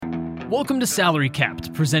Welcome to Salary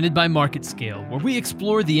Capped, presented by MarketScale, where we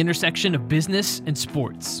explore the intersection of business and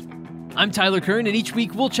sports. I'm Tyler Kern, and each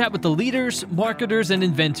week we'll chat with the leaders, marketers, and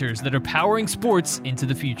inventors that are powering sports into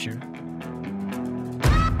the future.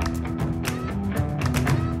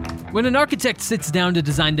 When an architect sits down to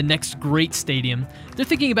design the next great stadium, they're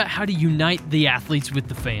thinking about how to unite the athletes with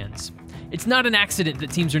the fans. It's not an accident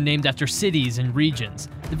that teams are named after cities and regions.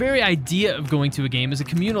 The very idea of going to a game is a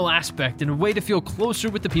communal aspect and a way to feel closer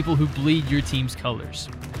with the people who bleed your team's colors.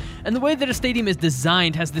 And the way that a stadium is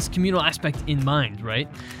designed has this communal aspect in mind, right?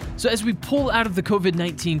 So as we pull out of the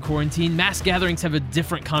COVID-19 quarantine, mass gatherings have a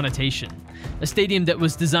different connotation. A stadium that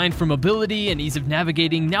was designed for mobility and ease of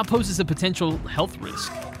navigating now poses a potential health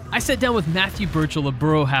risk. I sat down with Matthew Burchell of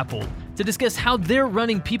Borough Happold to discuss how they're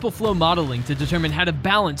running people flow modeling to determine how to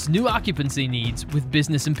balance new occupancy needs with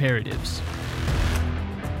business imperatives.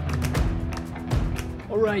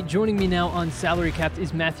 All right, joining me now on Salary Capped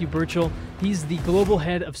is Matthew Burchell. He's the global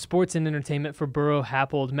head of sports and entertainment for Borough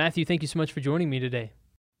Happold. Matthew, thank you so much for joining me today.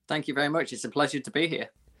 Thank you very much. It's a pleasure to be here.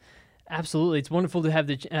 Absolutely. It's wonderful to have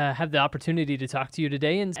the opportunity to talk to you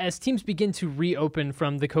today. And as teams begin to reopen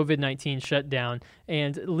from the COVID-19 shutdown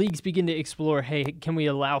and leagues begin to explore, hey, can we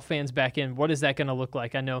allow fans back in? What is that going to look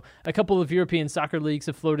like? I know a couple of European soccer leagues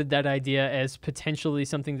have floated that idea as potentially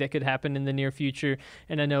something that could happen in the near future.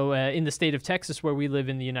 And I know in the state of Texas, where we live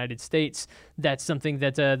in the United States, that's something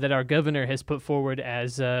that our governor has put forward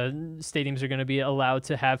as stadiums are going to be allowed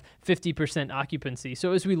to have 50% occupancy.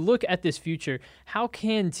 So as we look at this future, how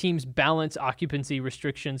can teams balance occupancy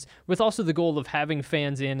restrictions with also the goal of having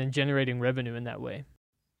fans in and generating revenue in that way?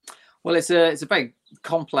 Well, it's a very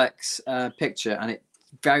complex picture, and it's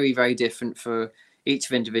very, very different for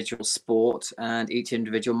each individual sport and each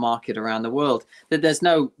individual market around the world. That there's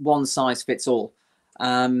no one size fits all.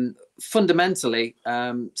 Fundamentally,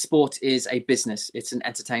 sport is a business. It's an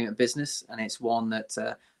entertainment business, and it's one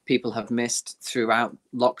that people have missed throughout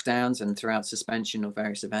lockdowns and throughout suspension of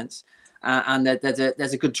various events. And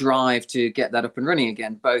there's a good drive to get that up and running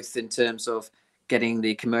again, both in terms of getting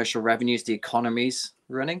the commercial revenues, the economies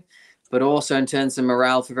running, but also in terms of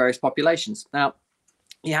morale for various populations. Now,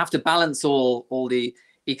 you have to balance all the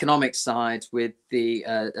economic side with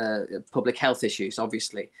the public health issues,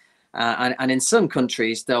 obviously. And in some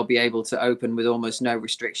countries, they'll be able to open with almost no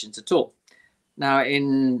restrictions at all. Now,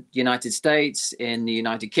 in the United States, in the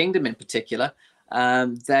United Kingdom in particular,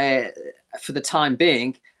 for the time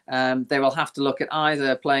being, they will have to look at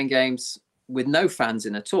either playing games with no fans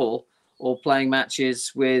in at all or playing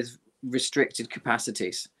matches with restricted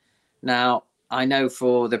capacities. Now, I know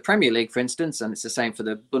for the Premier League, for instance, and it's the same for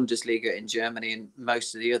the Bundesliga in Germany and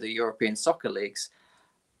most of the other European soccer leagues,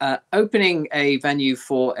 opening a venue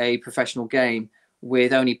for a professional game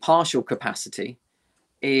with only partial capacity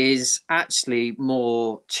is actually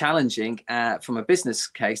more challenging from a business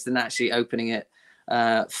case than actually opening it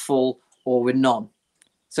full or with none.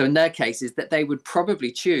 So in their cases, that they would probably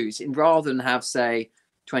choose, rather than have, say,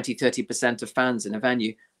 20, 30% of fans in a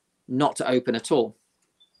venue, not to open at all.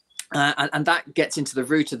 And that gets into the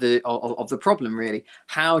root of the problem, really.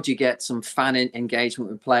 How do you get some fan engagement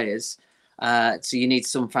with players? So you need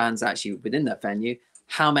some fans actually within that venue.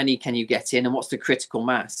 How many can you get in, and what's the critical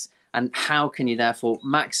mass? And how can you therefore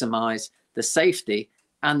maximize the safety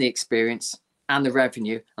and the experience and the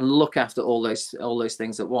revenue and look after all those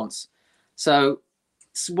things at once? So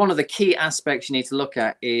one of the key aspects you need to look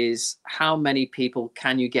at is how many people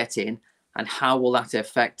can you get in and how will that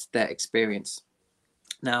affect their experience.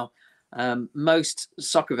 Now, most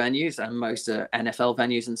soccer venues and most NFL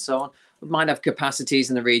venues and so on might have capacities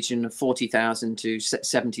in the region of 40,000 to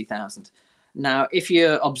 70,000. Now, if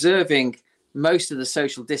you're observing most of the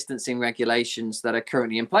social distancing regulations that are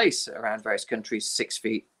currently in place around various countries, 6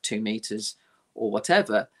 feet, 2 meters, or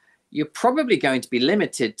whatever, you're probably going to be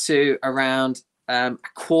limited to around a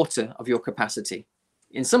quarter of your capacity.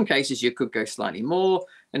 In some cases, you could go slightly more.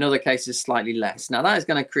 In other cases, slightly less. Now, that is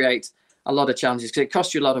going to create a lot of challenges because it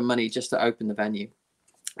costs you a lot of money just to open the venue.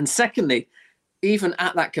 And secondly, even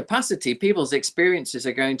at that capacity, people's experiences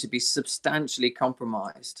are going to be substantially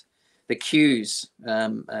compromised. The queues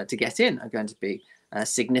to get in are going to be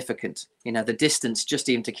significant. You know, the distance just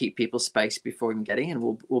even to keep people spaced before even getting in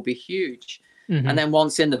will be huge. Mm-hmm. And then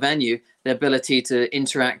once in the venue, the ability to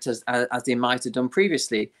interact as they might have done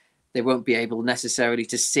previously, they won't be able necessarily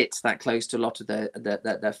to sit that close to a lot of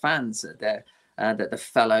their fans, the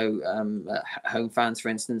fellow home fans, for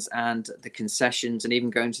instance, and the concessions and even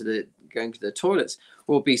going to the toilets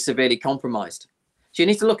will be severely compromised. So you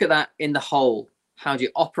need to look at that in the whole. How do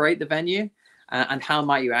you operate the venue? And how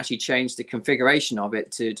might you actually change the configuration of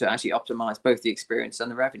it to actually optimize both the experience and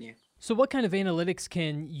the revenue? So, what kind of analytics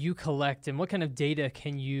can you collect, and what kind of data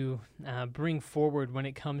can you bring forward when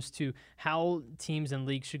it comes to how teams and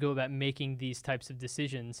leagues should go about making these types of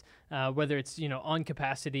decisions, whether it's on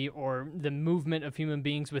capacity or the movement of human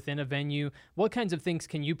beings within a venue? What kinds of things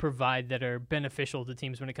can you provide that are beneficial to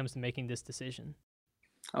teams when it comes to making this decision?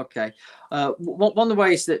 Okay. One of the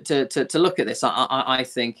ways that to look at this, I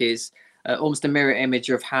think, is almost a mirror image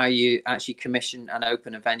of how you actually commission and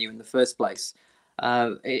open a venue in the first place.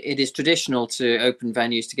 It is traditional to open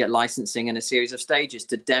venues to get licensing in a series of stages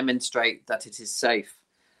to demonstrate that it is safe.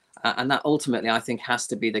 And that ultimately, I think, has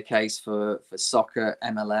to be the case for soccer,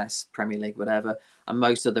 MLS, Premier League, whatever, and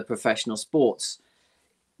most of the professional sports.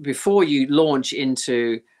 Before you launch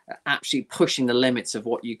into actually pushing the limits of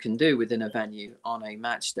what you can do within a venue on a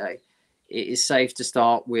match day, it is safe to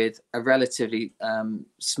start with a relatively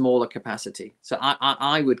smaller capacity. So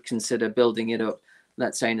I would consider building it up,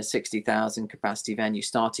 let's say, in a 60,000 capacity venue,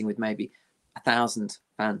 starting with maybe 1,000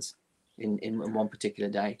 fans in one particular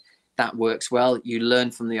day. That works well. You learn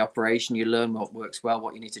from the operation, you learn what works well,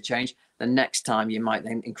 what you need to change. The next time you might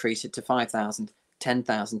then increase it to 5,000,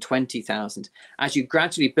 10,000, 20,000. As you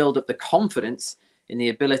gradually build up the confidence in the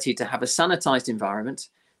ability to have a sanitized environment,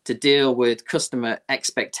 to deal with customer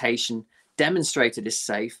expectation, demonstrate it is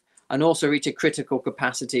safe, and also reach a critical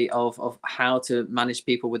capacity of how to manage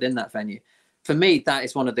people within that venue. For me, that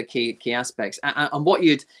is one of the key aspects. And what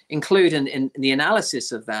you'd include in the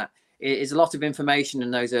analysis of that is a lot of information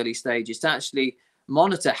in those early stages to actually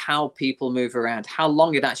monitor how people move around, how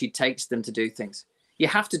long it actually takes them to do things. You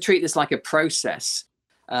have to treat this like a process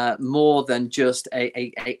more than just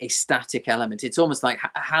a static element. It's almost like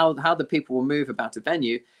how the people will move about a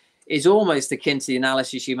venue is almost akin to the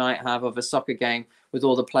analysis you might have of a soccer game with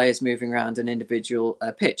all the players moving around an individual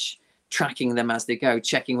pitch, tracking them as they go,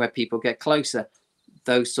 checking where people get closer,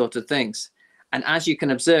 those sort of things. And as you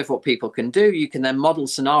can observe what people can do, you can then model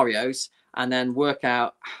scenarios and then work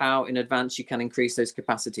out how in advance you can increase those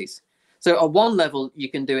capacities. So at one level, you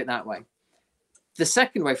can do it that way. The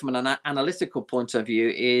second way, from an analytical point of view,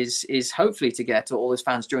 is hopefully to get all those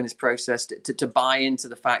fans during this process to buy into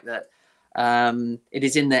the fact that it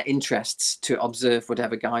is in their interests to observe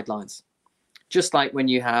whatever guidelines. Just like when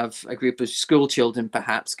you have a group of school children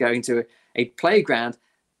perhaps going to a playground,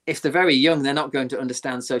 if they're very young, they're not going to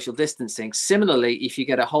understand social distancing. Similarly, if you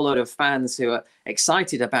get a whole lot of fans who are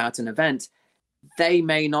excited about an event, they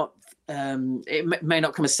may not, it may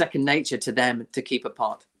not come as second nature to them to keep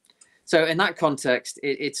apart. So in that context,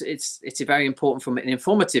 it's very important from an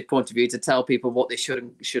informative point of view to tell people what they should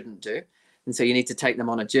and shouldn't do. And so you need to take them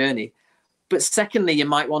on a journey. But secondly, you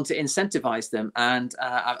might want to incentivize them. And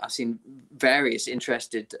I've seen various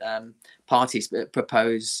interested parties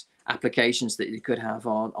propose applications that you could have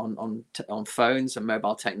on phones and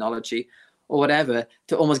mobile technology or whatever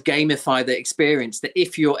to almost gamify the experience, that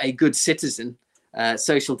if you're a good citizen,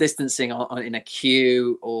 social distancing in a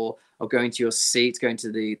queue or going to your seat, going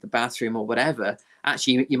to the bathroom or whatever,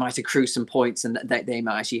 actually you might accrue some points and they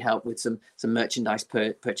might actually help with some merchandise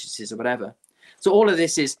purchases or whatever. So all of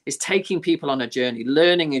this is taking people on a journey,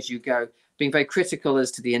 learning as you go, being very critical as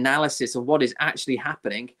to the analysis of what is actually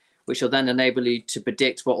happening, which will then enable you to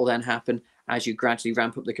predict what will then happen as you gradually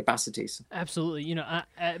ramp up the capacities. Absolutely.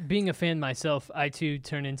 Being a fan myself, I too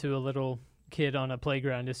turn into a little kid on a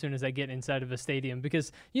playground as soon as I get inside of a stadium,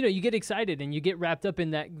 because you get excited and you get wrapped up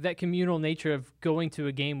in that communal nature of going to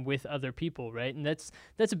a game with other people, right? And that's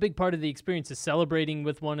a big part of the experience, is celebrating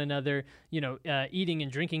with one another, eating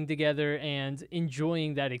and drinking together and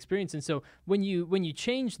enjoying that experience. And so when you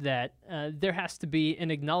change that, there has to be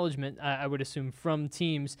an acknowledgement, I would assume, from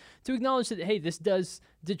teams to acknowledge that, hey, this does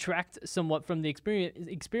detract somewhat from the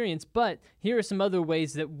experience, but here are some other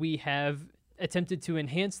ways that we have attempted to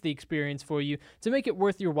enhance the experience for you to make it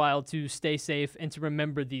worth your while to stay safe and to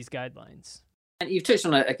remember these guidelines. And you've touched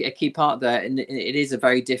on a key part there, and it is a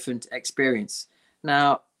very different experience.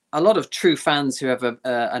 Now, a lot of true fans who have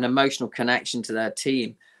an emotional connection to their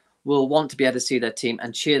team will want to be able to see their team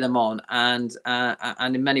and cheer them on, and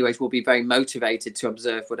in many ways will be very motivated to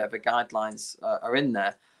observe whatever guidelines are in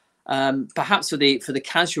there. Perhaps for the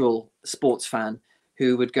casual sports fan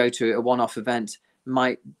who would go to a one-off event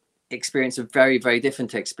might experience a very, very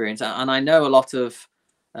different experience. And I know a lot of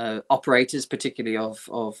operators, particularly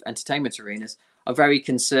of entertainment arenas, are very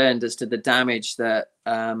concerned as to the damage that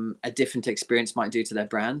a different experience might do to their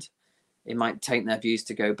brand. It might take their views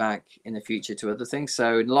to go back in the future to other things.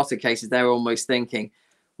 So in a lot of cases, they're almost thinking,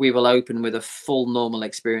 we will open with a full normal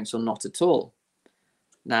experience or not at all.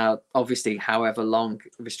 Now, obviously, however long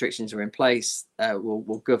restrictions are in place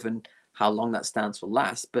will govern how long that stance will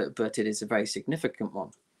last, but it is a very significant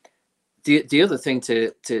one. The other thing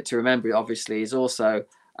to remember, obviously, is also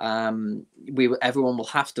everyone will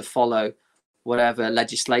have to follow whatever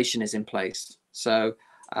legislation is in place. So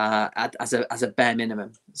as a bare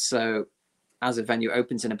minimum. So as a venue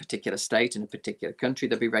opens in a particular state, in a particular country,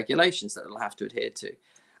 there'll be regulations that it'll have to adhere to,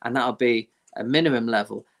 and that'll be a minimum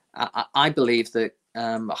level. I believe that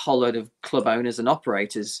a whole load of club owners and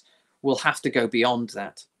operators will have to go beyond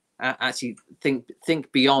that. Actually,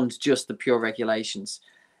 think beyond just the pure regulations.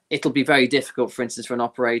 It'll be very difficult, for instance, for an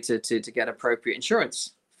operator to get appropriate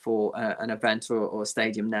insurance for an event or a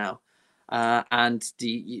stadium now. And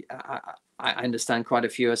I understand quite a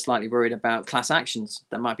few are slightly worried about class actions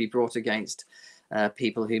that might be brought against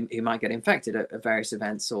people who might get infected at various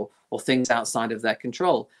events or things outside of their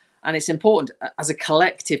control. And it's important as a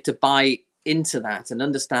collective to buy into that and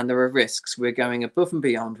understand there are risks. We're going above and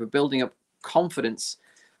beyond. We're building up confidence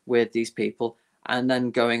with these people and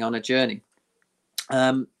then going on a journey.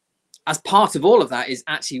 As part of all of that is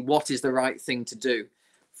actually what is the right thing to do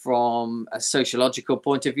from a sociological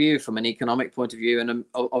point of view, from an economic point of view, and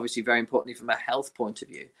obviously very importantly from a health point of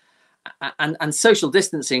view. And social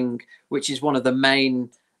distancing, which is one of the main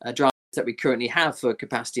drivers that we currently have for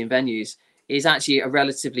capacity in venues, is actually a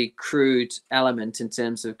relatively crude element in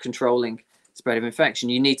terms of controlling spread of infection.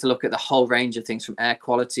 You need to look at the whole range of things, from air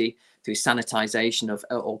quality through sanitization of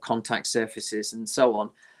all contact surfaces and so on.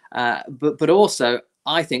 But also,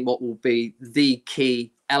 I think what will be the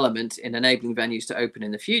key element in enabling venues to open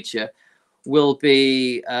in the future will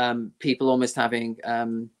be people almost having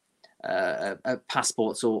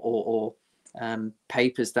passports or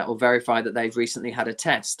papers that will verify that they've recently had a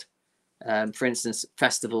test. For instance,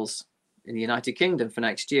 festivals in the United Kingdom for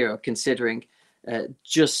next year are considering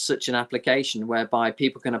just such an application whereby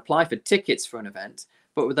people can apply for tickets for an event,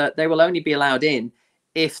 but that they will only be allowed in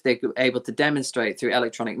if they're able to demonstrate through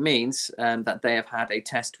electronic means that they have had a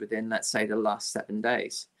test within, let's say, the last 7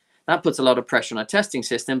 days. That puts a lot of pressure on a testing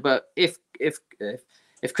system, but if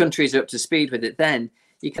countries are up to speed with it, then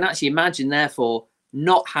you can actually imagine, therefore,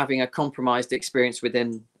 not having a compromised experience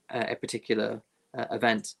within a particular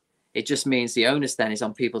event. It just means the onus then is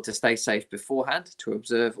on people to stay safe beforehand, to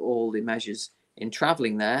observe all the measures in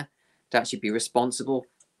traveling there, to actually be responsible,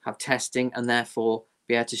 have testing, and therefore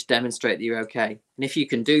be able to demonstrate that you're okay. And if you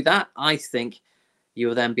can do that, I think you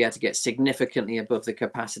will then be able to get significantly above the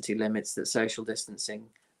capacity limits that social distancing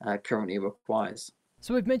currently requires.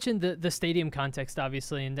 So we've mentioned the stadium context,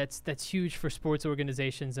 obviously, and that's huge for sports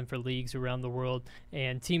organizations and for leagues around the world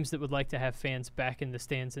and teams that would like to have fans back in the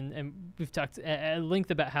stands. And we've talked at length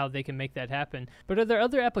about how they can make that happen. But are there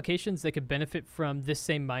other applications that could benefit from this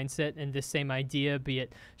same mindset and this same idea, be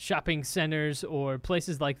it shopping centers or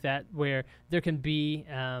places like that, where there can be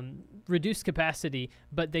reduced capacity,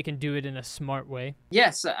 but they can do it in a smart way?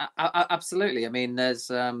 Yes, absolutely. I mean, there's...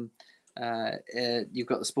 you've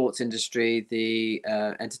got the sports industry, the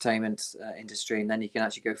entertainment industry, and then you can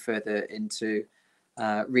actually go further into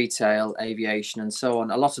retail, aviation, and so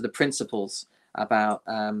on. A lot of the principles about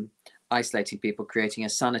isolating people, creating a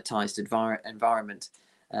sanitized environment,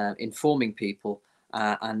 informing people,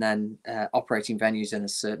 and then operating venues in a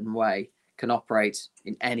certain way can operate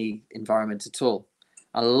in any environment at all.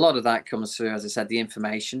 A lot of that comes through, as I said, the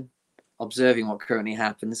information, observing what currently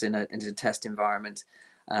happens in a test environment,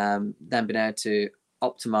 then being able to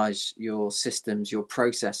optimize your systems, your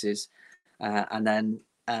processes, and then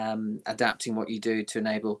adapting what you do to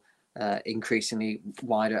enable increasingly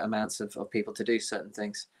wider amounts of people to do certain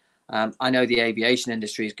things. I know the aviation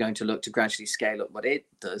industry is going to look to gradually scale up what it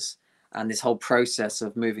does, and this whole process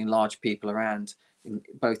of moving large people around,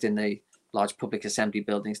 both in the large public assembly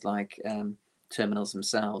buildings like terminals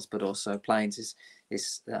themselves, but also planes,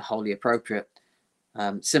 is wholly appropriate.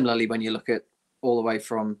 Similarly, when you look at all the way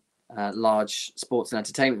from large sports and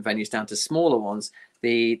entertainment venues down to smaller ones,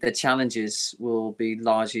 the challenges will be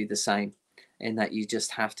largely the same, in that you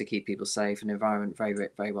just have to keep people safe and environment very,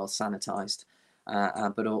 very well sanitized,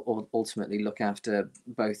 but ultimately look after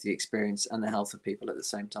both the experience and the health of people at the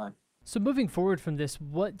same time. So moving forward from this,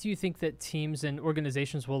 what do you think that teams and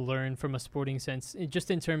organizations will learn from a sporting sense, just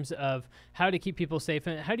in terms of how to keep people safe?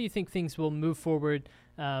 And how do you think things will move forward?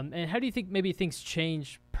 And how do you think maybe things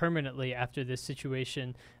change permanently after this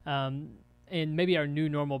situation? And maybe our new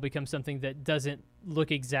normal becomes something that doesn't look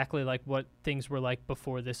exactly like what things were like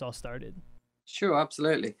before this all started? Sure,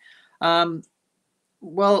 absolutely.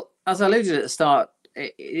 Well, as I alluded at the start,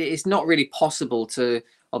 it's not really possible to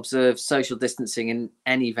observe social distancing in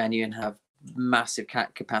any venue and have massive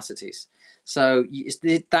capacities. So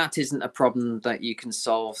that isn't a problem that you can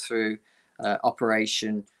solve through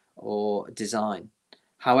operation or design.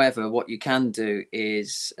 However, what you can do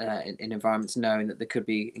is, in environments knowing that there could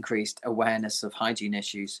be increased awareness of hygiene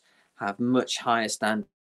issues, have much higher standards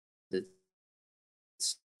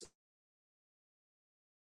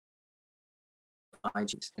of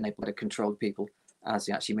hygiene, enable to control people as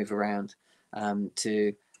you actually move around,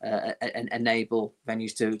 to enable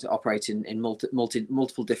venues to operate in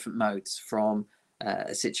multiple different modes, from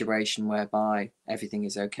a situation whereby everything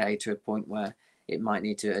is okay to a point where it might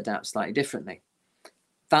need to adapt slightly differently.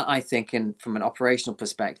 That, I think, from an operational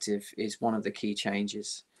perspective, is one of the key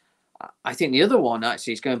changes. I think the other one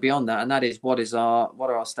actually is going beyond that, and that is what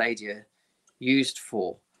are our stadia used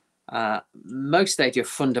for? Most stadia are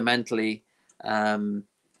fundamentally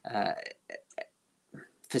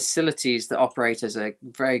facilities that operate as a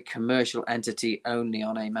very commercial entity only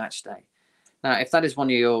on a match day. Now, if that is one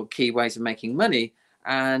of your key ways of making money,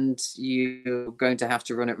 and you're going to have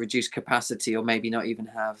to run at reduced capacity, or maybe not even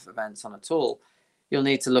have events on at all, you'll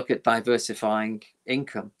need to look at diversifying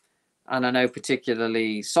income. And I know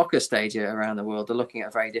particularly soccer stadia around the world are looking at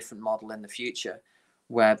a very different model in the future,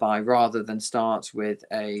 whereby rather than start with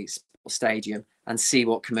a stadium and see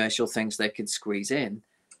what commercial things they could squeeze in,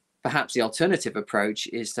 perhaps the alternative approach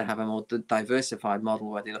is to have a more diversified model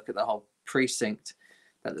where they look at the whole precinct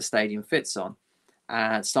that the stadium fits on,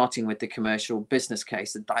 starting with the commercial business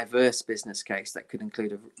case, a diverse business case that could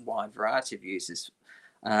include a wide variety of uses,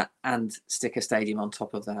 and stick a stadium on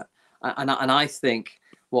top of that. And I think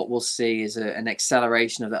what we'll see is an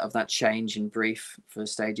acceleration of that change in brief for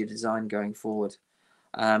stadium design going forward.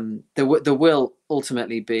 There will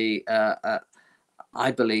ultimately be,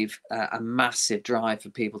 I believe, a massive drive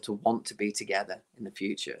for people to want to be together in the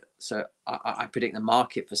future. So I predict the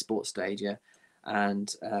market for sports stadia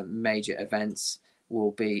and major events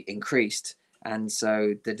will be increased. And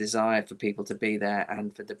so the desire for people to be there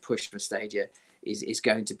and for the push for stadia is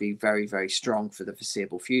going to be very, very strong for the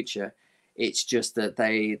foreseeable future. It's just that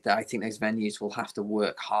I think those venues will have to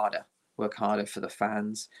work harder for the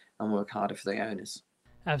fans and work harder for the owners.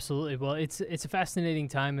 Absolutely. Well, it's a fascinating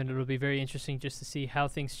time, and it'll be very interesting just to see how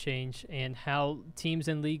things change and how teams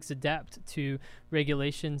and leagues adapt to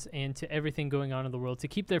regulations and to everything going on in the world to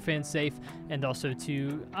keep their fans safe, and also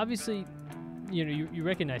to, obviously, you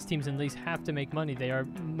recognize teams and leagues have to make money. They are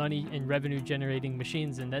money and revenue generating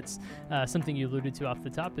machines, and that's something you alluded to off the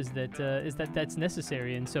top, is that that's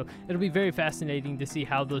necessary. And so it'll be very fascinating to see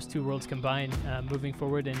how those two worlds combine moving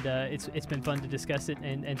forward, and it's been fun to discuss it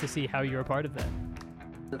and to see how you're a part of that.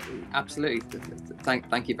 Absolutely.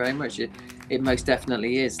 Thank you very much. It most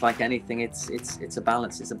definitely is. Like anything, it's a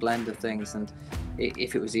balance, it's a blend of things, and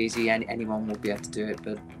if it was easy, anyone would be able to do it.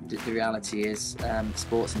 But the reality is,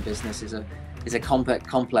 sports and business is a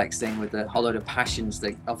complex thing with a whole load of passions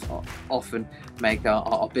that often make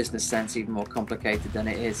our business sense even more complicated than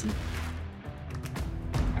it is. And